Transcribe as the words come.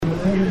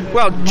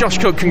Well, Josh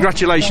Cook,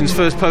 congratulations,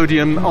 first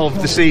podium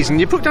of the season.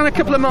 You put down a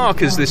couple of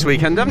markers this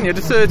weekend, haven't you?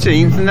 The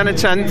 13th and then a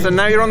 10th, and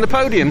now you're on the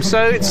podium,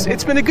 so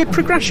it's been a good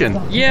progression.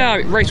 Yeah,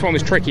 race one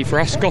was tricky for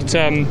us, got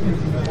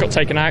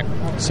taken out,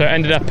 so it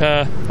ended up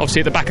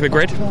obviously at the back of the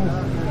grid.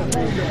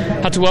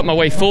 Had to work my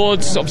way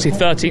forwards. Obviously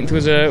 13th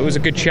was a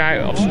good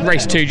shout.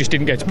 Race 2 just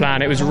didn't go to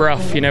plan. It was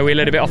rough, we were a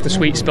little bit off the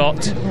sweet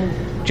spot.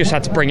 Just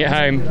had to bring it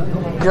home.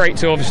 Great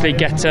to obviously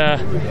get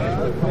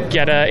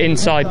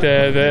inside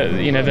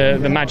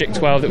the magic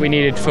 12 that we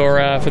needed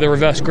for the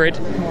reverse grid.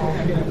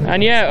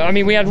 And yeah, I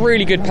mean, we had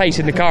really good pace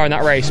in the car in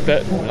that race,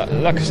 but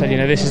like I said,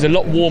 this is a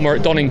lot warmer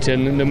at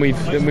Donington than we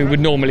would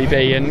normally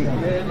be, and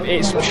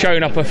it's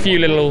shown up a few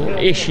little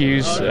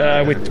issues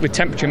with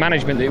temperature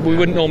management that we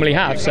wouldn't normally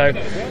have. So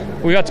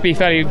we've had to be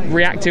fairly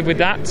reactive with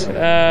that.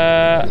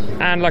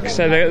 And like I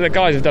said, the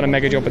guys have done a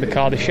mega job with the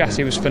car. The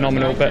chassis was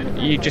phenomenal, but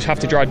you just have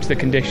to drive to the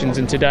conditions.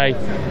 And today,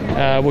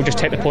 we'll just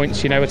take the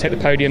points. We'll take the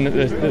podium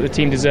that the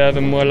team deserve,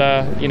 and we'll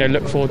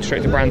look forward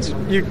straight to Brands.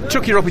 You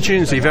took your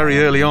opportunity very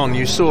early on.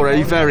 You saw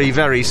a very,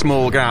 very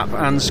small gap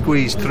and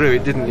squeezed through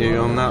it, didn't you,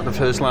 on the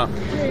first lap?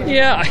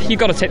 Yeah, you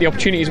got to take the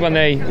opportunities when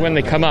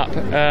they come up.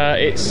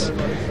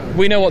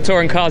 We know what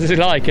touring cars is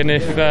like, and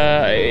if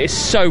it's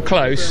so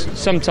close,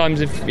 sometimes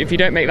if you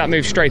don't make that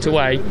move straight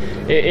away,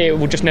 it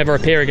will just never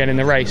appear again in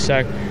the race.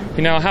 So,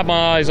 I had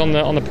my eyes on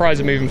the prize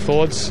of moving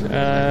forwards.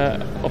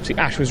 Obviously,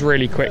 Ash was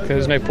really quick. There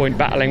was no point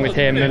battling with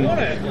him, and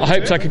I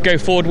hoped I could go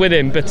forward with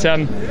him, but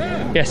sadly,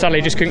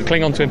 I just couldn't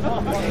cling on to him.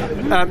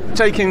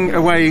 Taking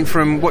away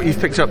from what you've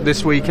picked up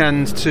this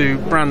weekend to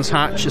Brands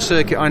Hatch, a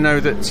circuit I know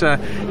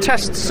that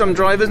tests some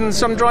drivers and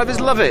some drivers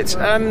love it.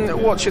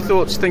 What's your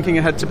thoughts thinking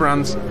ahead to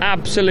Brands?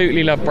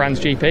 Absolutely love Brands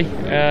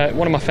GP.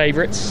 One of my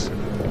favourites.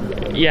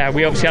 Yeah,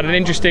 we obviously had an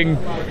interesting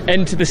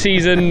end to the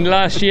season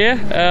last year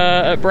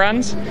at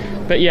Brands.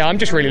 But yeah, I'm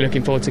just really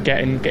looking forward to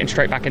getting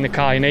straight back in the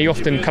car. You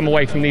often come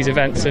away from these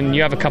events and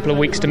you have a couple of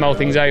weeks to mull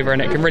things over,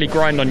 and it can really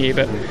grind on you.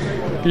 But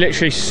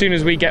literally, as soon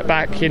as we get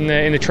back in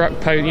the truck,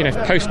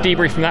 post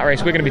debrief from that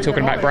race, we're going to be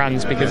talking about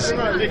Brands, because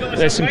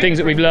there's some things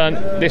that we've learned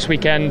this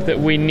weekend that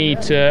we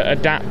need to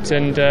adapt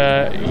and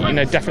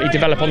definitely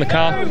develop on the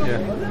car.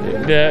 Yeah.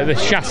 The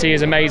chassis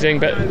is amazing,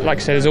 but like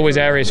I said, there's always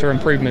areas for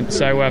improvement.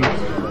 So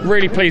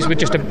really pleased with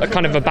just a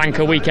kind of a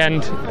banker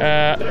weekend.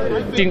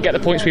 Didn't get the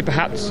points we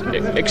perhaps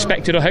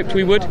expected or hoped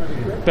we would,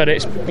 but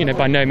it's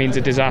by no means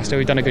a disaster.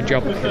 We've done a good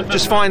job.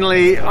 Just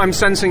finally, I'm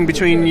sensing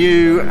between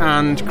you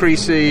and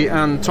Creasy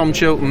and Tom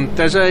Chilton,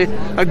 there's a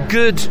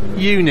good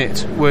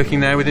unit working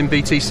there within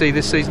BTC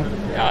this season.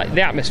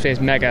 The atmosphere is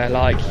mega.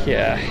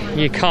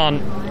 You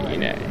can't.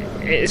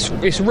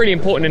 It's really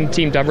important in a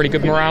team to have really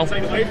good morale,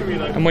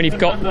 and when you've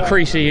got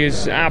Creasy,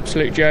 who's an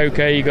absolute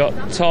joker, you've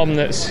got Tom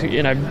that's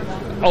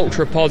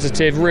ultra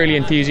positive, really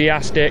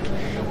enthusiastic,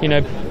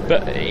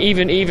 but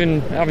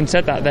even having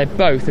said that, they're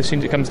both, as soon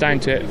as it comes down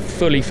to it,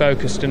 fully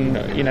focused and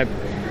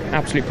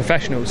absolute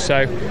professionals.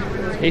 So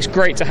it's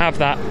great to have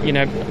that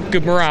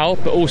good morale,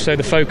 but also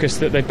the focus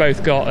that they've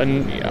both got.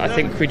 And I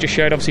think we just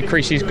showed, obviously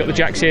Creasy's got the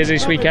Jack Sears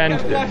this weekend,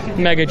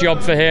 mega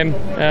job for him,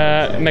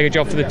 mega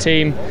job for the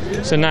team.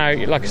 So now,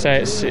 like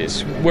I say,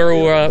 we're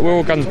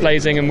all guns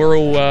blazing, and we're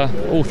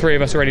all three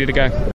of us are ready to go.